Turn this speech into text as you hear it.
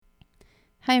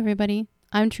Hi, everybody.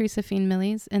 I'm Teresa Fiend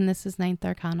Millies, and this is Ninth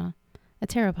Arcana, a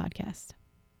tarot podcast.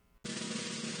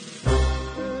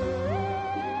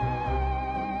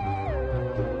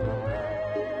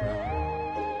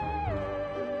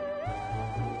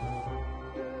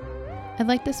 I'd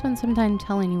like to spend some time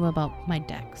telling you about my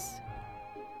decks.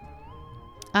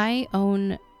 I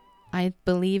own, I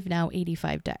believe now,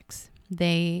 85 decks.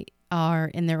 They are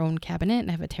in their own cabinet.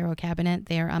 I have a tarot cabinet.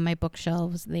 They are on my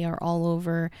bookshelves. They are all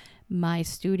over my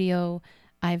studio.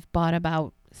 I've bought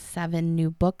about 7 new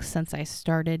books since I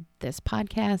started this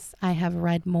podcast. I have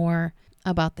read more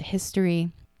about the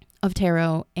history of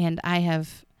tarot, and I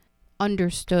have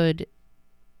understood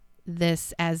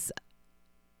this as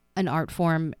an art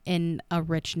form in a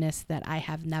richness that I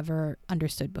have never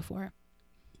understood before.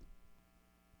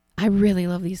 I really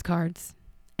love these cards,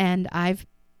 and I've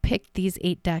picked these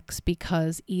 8 decks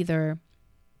because either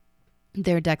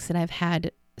they're decks that I've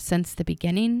had since the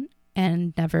beginning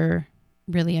and never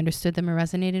really understood them or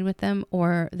resonated with them,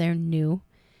 or they're new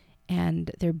and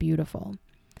they're beautiful.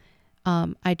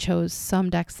 I chose some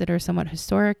decks that are somewhat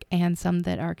historic and some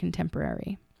that are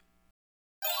contemporary.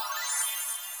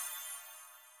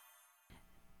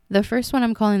 The first one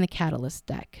I'm calling the Catalyst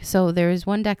deck. So there is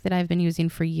one deck that I've been using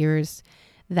for years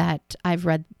that I've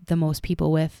read the most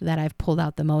people with, that I've pulled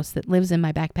out the most, that lives in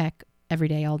my backpack every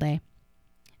day, all day.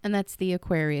 And that's the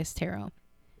Aquarius Tarot.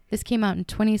 This came out in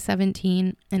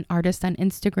 2017. An artist on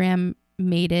Instagram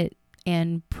made it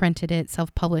and printed it,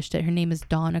 self-published it. Her name is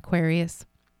Dawn Aquarius.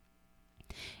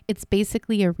 It's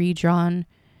basically a redrawn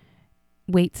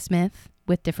Waite Smith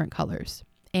with different colors.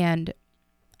 And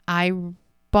I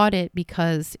bought it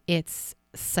because it's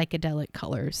psychedelic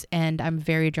colors, and I'm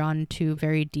very drawn to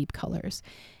very deep colors.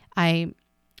 I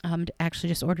actually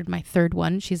just ordered my 3rd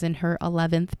one. She's in her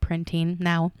 11th printing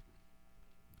now.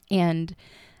 And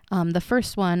the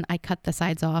first one, I cut the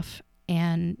sides off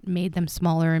and made them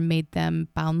smaller and made them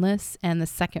boundless. And the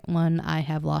second one, I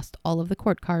have lost all of the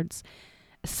court cards.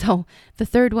 So the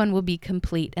 3rd one will be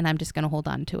complete, and I'm just going to hold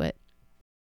on to it.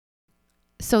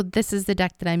 So this is the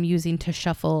deck that I'm using to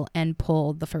shuffle and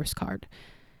pull the first card,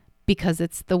 because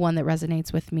it's the one that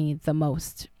resonates with me the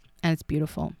most, and it's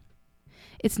beautiful.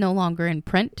 It's no longer in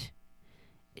print.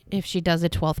 If she does a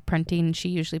 12th printing, she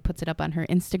usually puts it up on her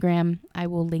Instagram. I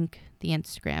will link the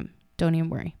Instagram. Don't even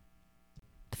worry.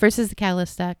 The first is the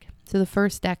Catalyst deck. So the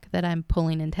first deck that I'm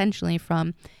pulling intentionally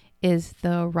from is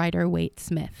the Rider-Waite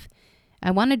Smith. I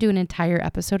want to do an entire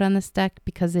episode on this deck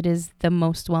because it is the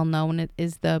most well-known. It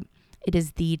is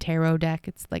the tarot deck.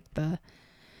 It's like the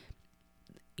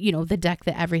deck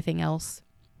that everything else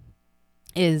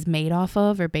is made off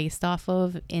of or based off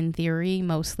of, in theory,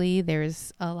 mostly.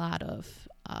 There's a lot of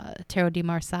Tarot de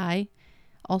Marseille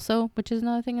also, which is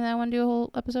another thing that I want to do a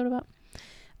whole episode about.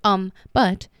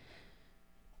 But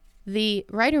the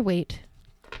Rider-Waite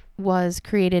was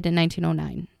created in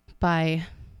 1909 by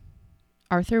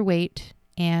Arthur Waite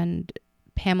and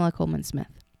Pamela Colman Smith.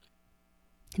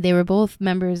 They were both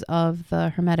members of the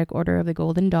Hermetic Order of the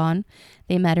Golden Dawn.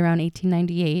 They met around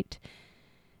 1898.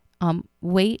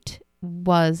 Waite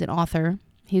was an author.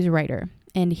 He's a writer,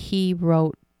 and he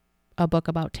wrote a book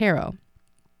about tarot.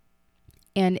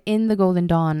 And in the Golden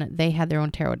Dawn, they had their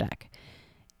own tarot deck.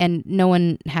 And no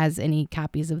one has any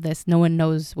copies of this. No one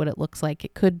knows what it looks like.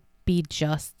 It could be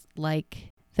just like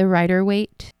the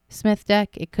Rider-Waite Smith deck.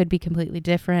 It could be completely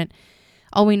different.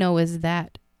 All we know is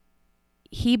that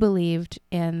he believed,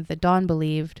 and the Dawn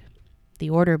believed, the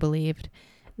Order believed,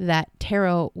 that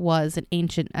tarot was an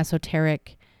ancient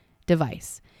esoteric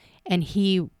device. And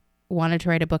he wanted to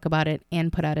write a book about it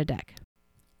and put out a deck.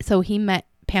 So he met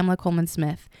Pamela Colman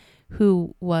Smith,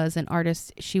 who was an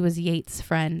artist. She was Yeats'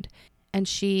 friend, and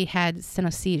she had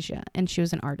synesthesia, and she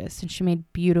was an artist, and she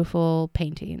made beautiful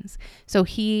paintings. So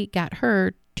he got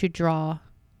her to draw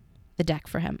the deck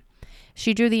for him.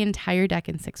 She drew the entire deck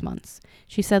in 6 months.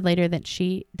 She said later that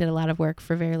she did a lot of work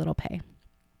for very little pay.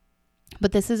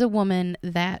 But this is a woman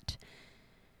that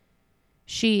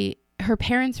her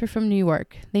parents were from New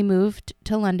York. They moved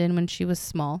to London when she was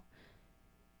small.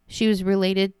 She was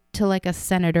related to like a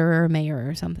senator or a mayor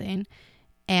or something.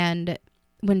 And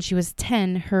when she was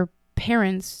 10, her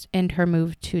parents and her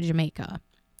moved to Jamaica.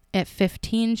 At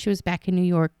 15, she was back in New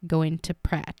York going to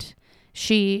Pratt.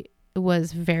 She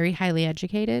was very highly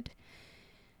educated.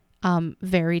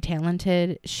 Very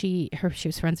talented. She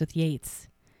was friends with Yeats.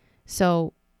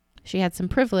 So she had some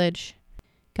privilege,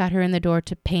 got her in the door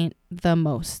to paint the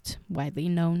most widely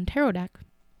known tarot deck.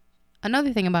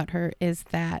 Another thing about her is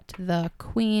that the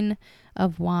Queen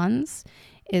of Wands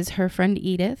is her friend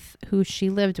Edith, who she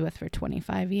lived with for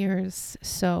 25 years.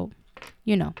 So,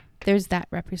 there's that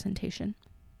representation.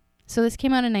 So this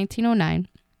came out in 1909.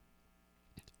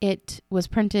 It was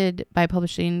printed by a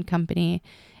publishing company,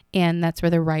 and that's where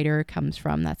the writer comes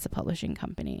from. That's the publishing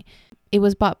company. It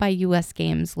was bought by US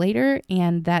Games later,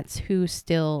 and that's who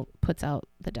still puts out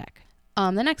the deck.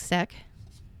 The next deck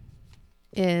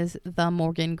is the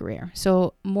Morgan Greer.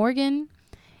 So Morgan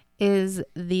is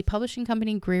the publishing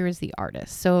company, Greer is the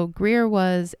artist. So Greer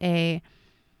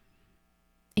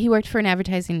he worked for an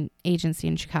advertising agency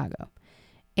in Chicago.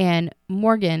 And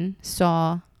Morgan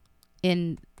saw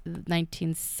in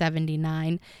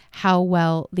 1979 how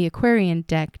well the Aquarian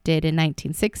deck did in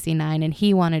 1969, and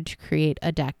he wanted to create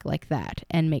a deck like that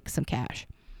and make some cash.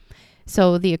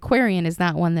 So the Aquarian is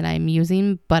not one that I'm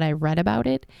using, but I read about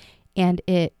it, and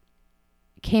it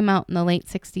came out in the late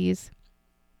 60s,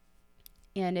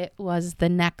 and it was the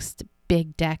next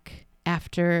big deck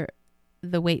after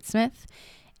the Waite-Smith,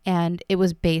 and it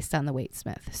was based on the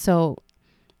Waite-Smith. So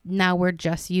now we're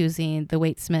just using the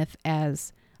Waite-Smith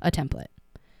as a template.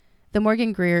 The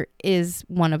Morgan Greer is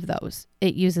one of those.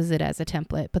 It uses it as a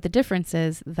template, but the difference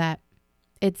is that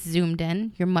it's zoomed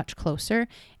in, you're much closer,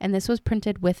 and this was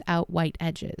printed without white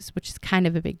edges, which is kind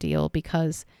of a big deal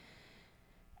because,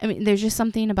 I mean, there's just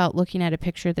something about looking at a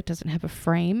picture that doesn't have a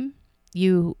frame.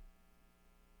 You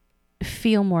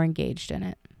feel more engaged in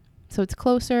it. So it's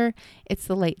closer. It's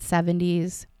the late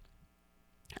 70s.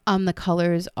 The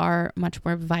colors are much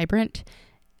more vibrant.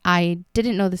 I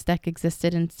didn't know this deck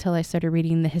existed until I started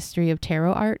reading the history of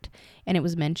tarot art, and it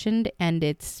was mentioned, and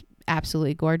it's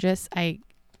absolutely gorgeous. I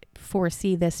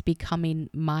foresee this becoming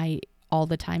my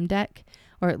all-the-time deck,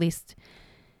 or at least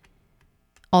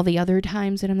all the other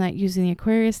times that I'm not using the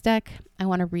Aquarius deck. I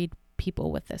want to read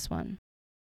people with this one.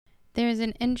 There's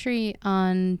an entry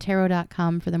on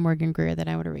tarot.com for the Morgan Greer that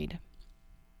I want to read.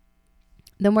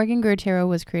 The Morgan Greer Tarot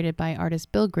was created by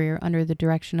artist Bill Greer under the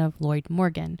direction of Lloyd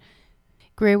Morgan.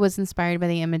 Greer was inspired by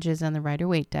the images on the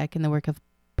Rider-Waite deck and the work of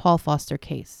Paul Foster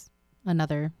Case,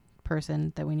 another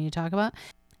person that we need to talk about.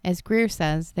 As Greer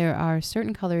says, there are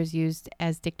certain colors used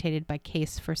as dictated by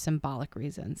Case for symbolic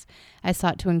reasons. I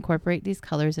sought to incorporate these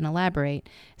colors and elaborate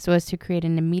so as to create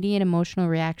an immediate emotional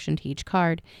reaction to each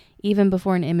card, even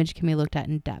before an image can be looked at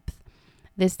in depth.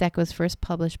 This deck was first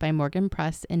published by Morgan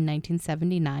Press in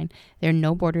 1979. There are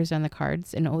no borders on the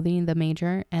cards, and only the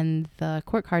major and the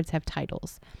court cards have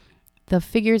titles. The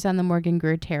figures on the Morgan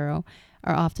Greer Tarot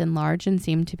are often large and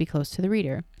seem to be close to the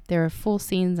reader. There are full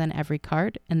scenes on every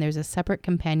card, and there's a separate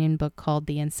companion book called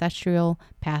the Ancestral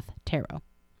Path Tarot.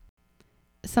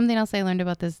 Something else I learned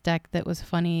about this deck that was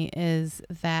funny is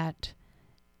that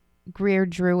Greer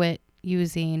drew it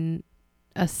using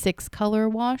a 6-color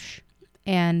wash,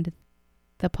 and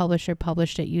the publisher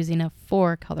published it using a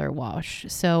 4-color wash.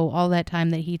 So all that time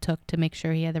that he took to make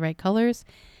sure he had the right colors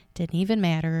didn't even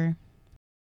matter.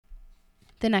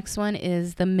 The next one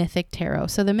is the Mythic Tarot.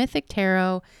 So the Mythic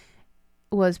Tarot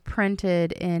was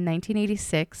printed in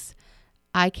 1986.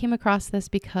 I came across this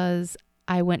because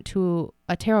I went to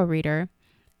a tarot reader.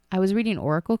 I was reading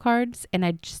oracle cards, and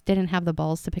I just didn't have the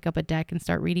balls to pick up a deck and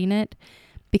start reading it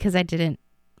because I didn't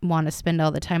want to spend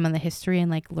all the time on the history and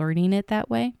like learning it that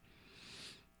way.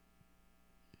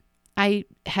 I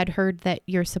had heard that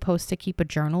you're supposed to keep a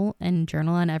journal and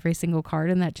journal on every single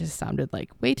card, and that just sounded like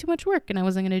way too much work, and I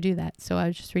wasn't going to do that. So I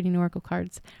was just reading oracle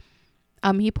cards.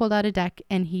 He pulled out a deck,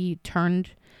 and he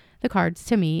turned the cards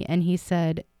to me, and he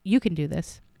said, "You can do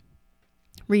this.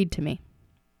 Read to me."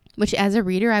 Which as a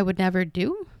reader, I would never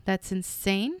do. That's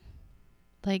insane.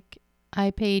 Like,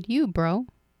 I paid you, bro.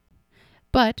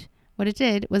 But what it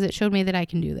did was it showed me that I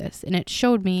can do this, and it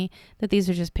showed me that these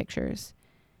are just pictures.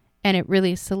 And it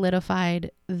really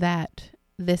solidified that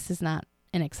this is not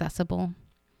inaccessible.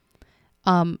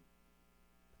 And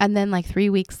then like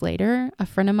 3 weeks later, a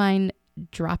friend of mine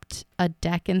dropped a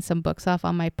deck and some books off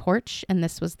on my porch, and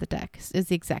this was the deck. It's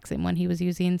the exact same one he was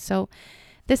using. So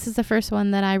this is the first one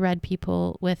that I read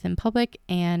people with in public,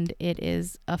 and it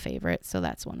is a favorite. So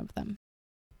that's one of them.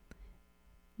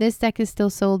 This deck is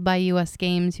still sold by US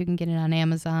Games. You can get it on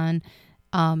Amazon.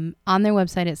 On their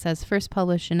website, it says, first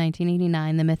published in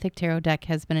 1989, the Mythic Tarot deck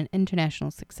has been an international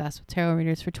success with tarot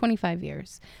readers for 25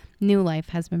 years. New life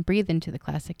has been breathed into the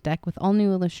classic deck with all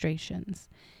new illustrations.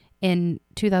 In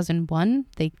 2001,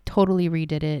 they totally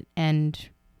redid it and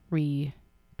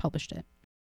republished it.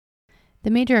 The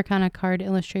major arcana card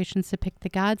illustrations depict the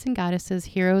gods and goddesses,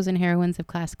 heroes and heroines of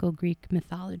classical Greek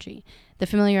mythology. The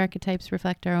familiar archetypes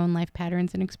reflect our own life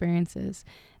patterns and experiences.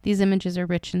 These images are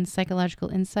rich in psychological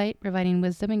insight, providing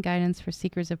wisdom and guidance for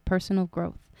seekers of personal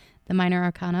growth. The minor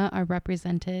arcana are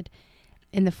represented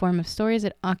in the form of stories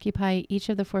that occupy each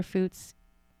of the four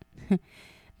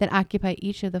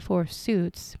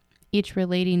suits, each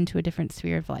relating to a different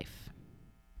sphere of life.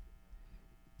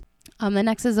 The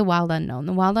next is the Wild Unknown.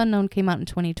 The Wild Unknown came out in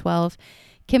 2012.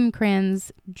 Kim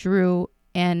Kranz drew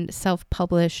and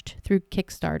self-published through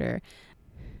Kickstarter.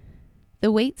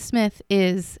 The Waite Smith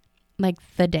is like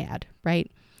the dad,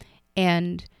 right?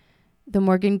 And the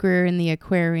Morgan Greer and the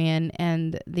Aquarian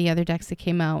and the other decks that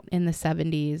came out in the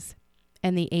 70s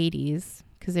and the 80s,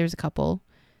 because there's a couple,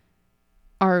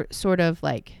 are sort of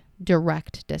like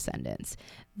direct descendants.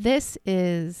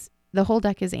 The whole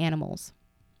deck is animals.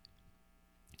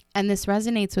 And this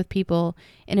resonates with people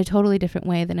in a totally different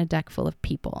way than a deck full of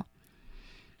people.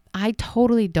 I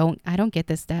don't get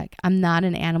this deck. I'm not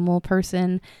an animal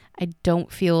person. I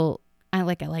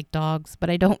like dogs, but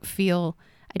I don't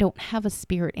have a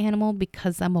spirit animal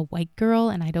because I'm a white girl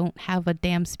and I don't have a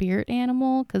damn spirit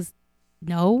animal because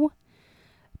no.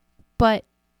 But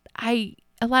a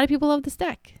lot of people love this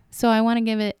deck. So I want to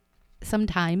give it some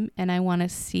time and I want to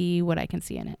see what I can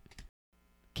see in it.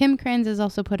 Kim Kranz has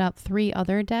also put out 3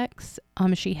 other decks.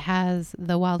 She has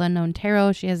the Wild Unknown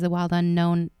Tarot. She has the Wild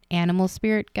Unknown Animal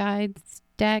Spirit Guides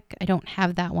deck. I don't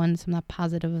have that one, so I'm not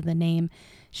positive of the name.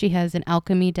 She has an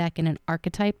alchemy deck and an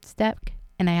archetypes deck,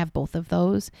 and I have both of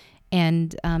those.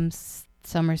 And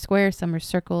some are square, some are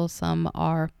circle, some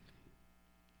are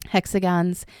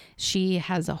hexagons. She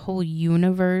has a whole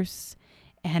universe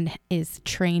and is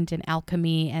trained in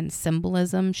alchemy and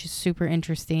symbolism. She's super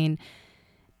interesting.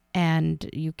 And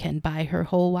you can buy her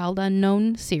whole Wild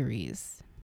Unknown series.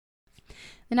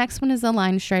 The next one is the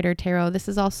Line Strider Tarot. This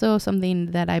is also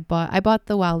something that I bought. I bought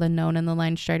the Wild Unknown and the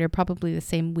Line Strider probably the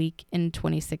same week in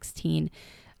 2016.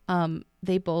 The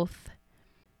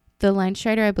Line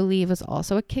Strider, I believe, was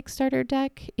also a Kickstarter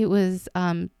deck. It was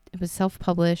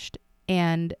self-published,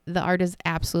 and the art is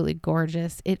absolutely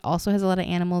gorgeous. It also has a lot of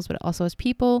animals, but it also has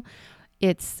people.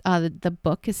 It's the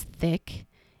book is thick,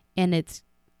 and it's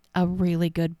a really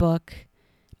good book,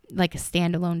 like a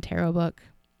standalone tarot book.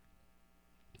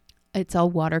 It's all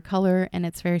watercolor and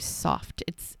it's very soft.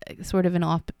 It's sort of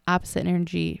an opposite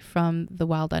energy from the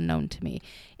Wild Unknown to me.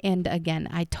 And again,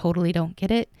 I totally don't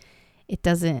get it.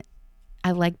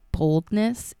 I like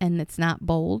boldness and it's not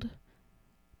bold,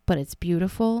 but it's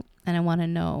beautiful and I want to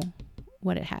know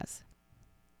what it has.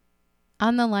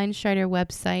 On the Line Strider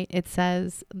website, it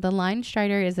says, the Line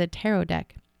Strider is a tarot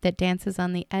deck that dances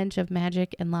on the edge of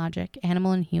magic and logic,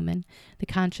 animal and human, the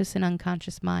conscious and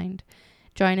unconscious mind,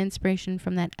 drawing inspiration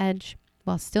from that edge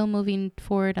while still moving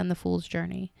forward on the fool's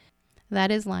journey.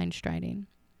 That is line striding.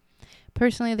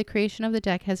 Personally, the creation of the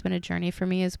deck has been a journey for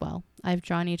me as well. I've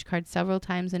drawn each card several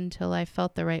times until I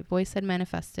felt the right voice had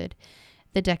manifested.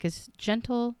 The deck is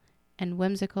gentle and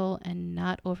whimsical and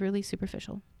not overly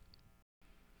superficial.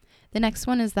 The next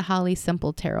one is the Holly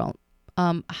Simple Tarot.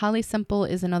 Holly Simple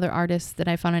is another artist that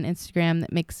I found on Instagram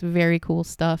that makes very cool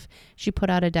stuff. She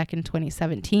put out a deck in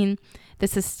 2017.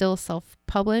 This is still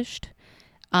self-published.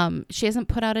 She hasn't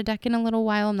put out a deck in a little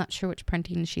while. I'm not sure which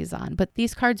printing she's on, but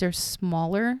these cards are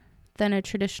smaller than a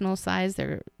traditional size.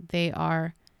 They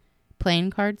are playing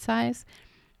card size,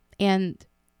 and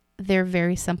they're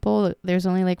very simple. There's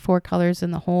only like 4 colors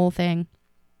in the whole thing,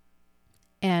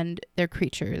 and they're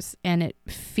creatures, and it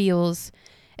feels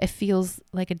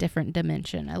like a different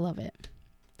dimension. I love it.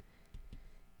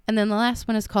 And then the last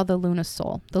one is called the Luna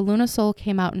Soul. The Luna Soul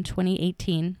came out in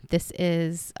 2018. This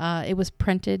is, it was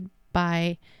printed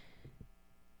by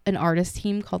an artist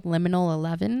team called Liminal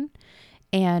 11.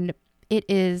 And it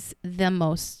is the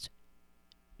most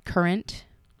current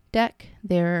deck.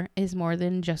 There is more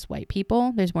than just white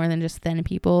people. There's more than just thin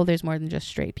people. There's more than just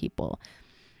straight people.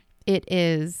 It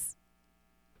is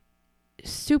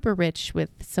super rich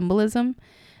with symbolism.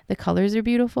 The colors are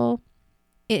beautiful.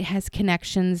 It has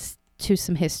connections to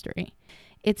some history.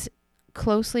 It's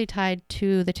closely tied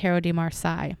to the Tarot de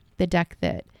Marseille, the deck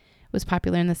that was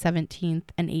popular in the 17th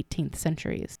and 18th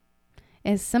centuries.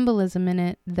 It has symbolism in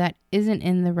it that isn't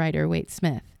in the Rider Waite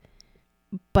Smith,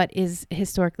 but is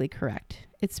historically correct.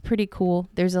 It's pretty cool.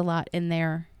 There's a lot in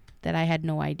there that I had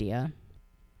no idea.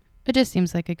 It just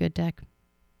seems like a good deck.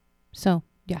 So,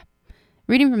 yeah.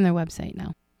 Reading from their website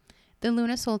now. The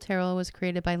Luna Soul Tarot was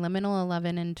created by Liminal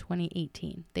 11 in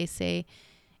 2018. They say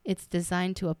it's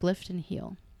designed to uplift and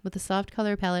heal, with a soft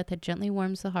color palette that gently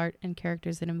warms the heart and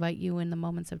characters that invite you in the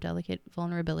moments of delicate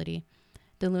vulnerability.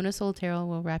 The Luna Soul Tarot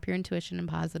will wrap your intuition in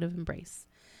positive embrace.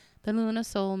 The Luna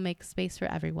Soul makes space for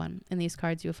everyone. In these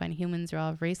cards, you'll find humans of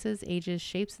all races, ages,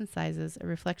 shapes, and sizes, a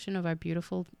reflection of our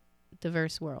beautiful,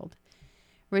 diverse world.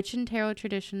 Rich in tarot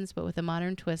traditions, but with a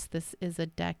modern twist, this is a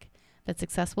deck that's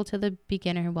accessible to the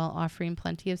beginner while offering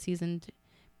plenty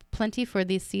for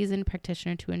the seasoned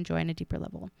practitioner to enjoy on a deeper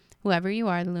level. Whoever you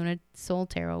are, the Luna Soul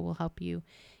Tarot will help you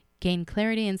gain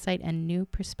clarity, insight, and new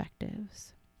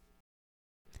perspectives.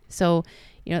 So,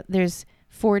 there's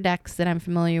 4 decks that I'm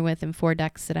familiar with and 4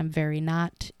 decks that I'm very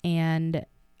not. And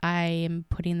I am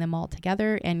putting them all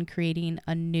together and creating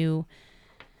a new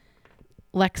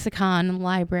lexicon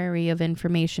library of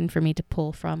information for me to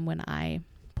pull from when I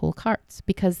pull cards.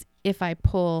 Because if I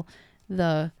pull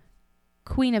the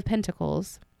Queen of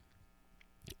Pentacles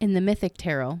in the Mythic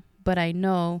Tarot, but I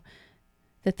know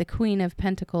that the Queen of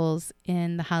Pentacles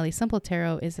in the Holly Simple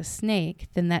Tarot is a snake,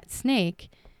 then that snake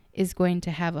is going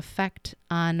to have effect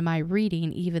on my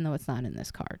reading, even though it's not in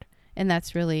this card. And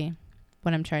that's really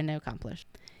what I'm trying to accomplish.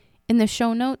 In the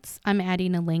show notes, I'm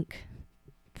adding a link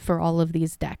for all of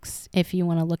these decks if you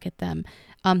want to look at them.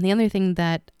 The other thing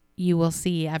that you will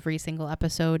see every single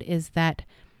episode is that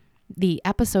the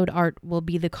episode art will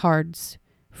be the cards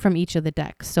from each of the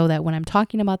decks, so that when I'm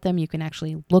talking about them, you can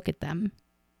actually look at them.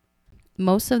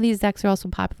 Most of these decks are also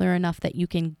popular enough that you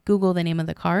can Google the name of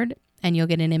the card and you'll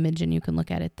get an image and you can look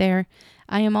at it there.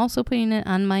 I am also putting it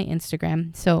on my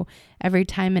Instagram. So every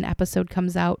time an episode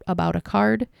comes out about a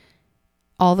card,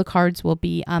 all the cards will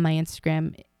be on my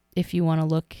Instagram if you want to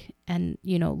look and,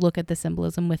 look at the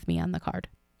symbolism with me on the card.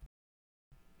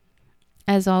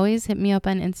 As always, hit me up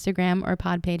on Instagram or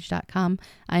podpage.com.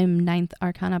 I'm Ninth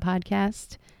Arcana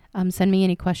Podcast. Send me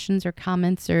any questions or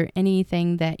comments or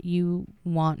anything that you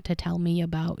want to tell me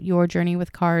about your journey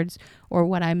with cards or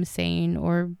what I'm saying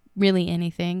or really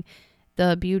anything.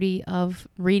 The beauty of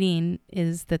reading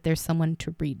is that there's someone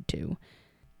to read to.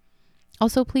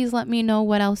 Also, please let me know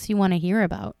what else you want to hear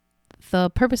about.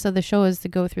 The purpose of the show is to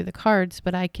go through the cards,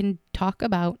 but I can talk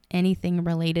about anything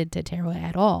related to tarot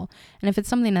at all. And if it's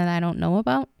something that I don't know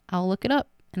about, I'll look it up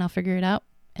and I'll figure it out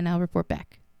and I'll report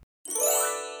back.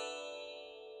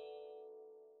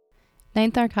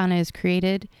 Ninth Arcana is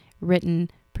created,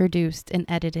 written, produced, and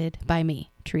edited by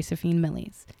me, Teresa Fiend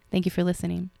Millies. Thank you for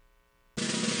listening.